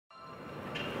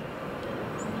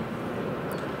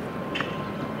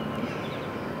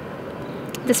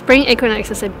The spring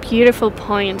equinox is a beautiful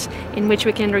point in which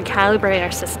we can recalibrate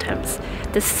our systems.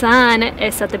 The sun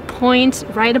is at the point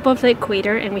right above the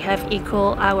equator, and we have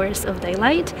equal hours of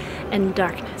daylight and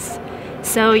darkness.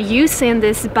 So using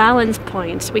this balance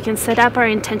point, we can set up our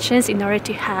intentions in order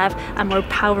to have a more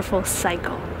powerful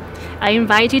cycle. I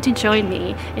invite you to join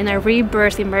me in our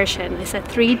rebirth immersion. It's a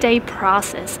 3-day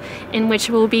process in which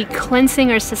we'll be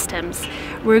cleansing our systems.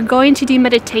 We're going to do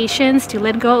meditations to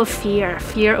let go of fear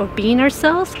of being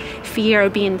ourselves, fear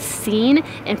of being seen,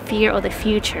 and fear of the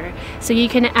future. So you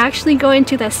can actually go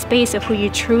into that space of who you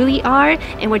truly are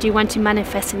and what you want to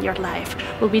manifest in your life.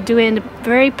 We'll be doing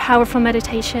very powerful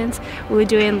meditations. We'll be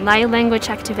doing light language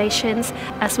activations,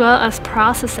 as well as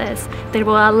processes that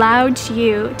will allow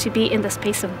you to be in the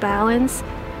space of balance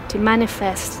to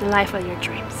manifest the life of your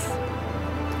dreams.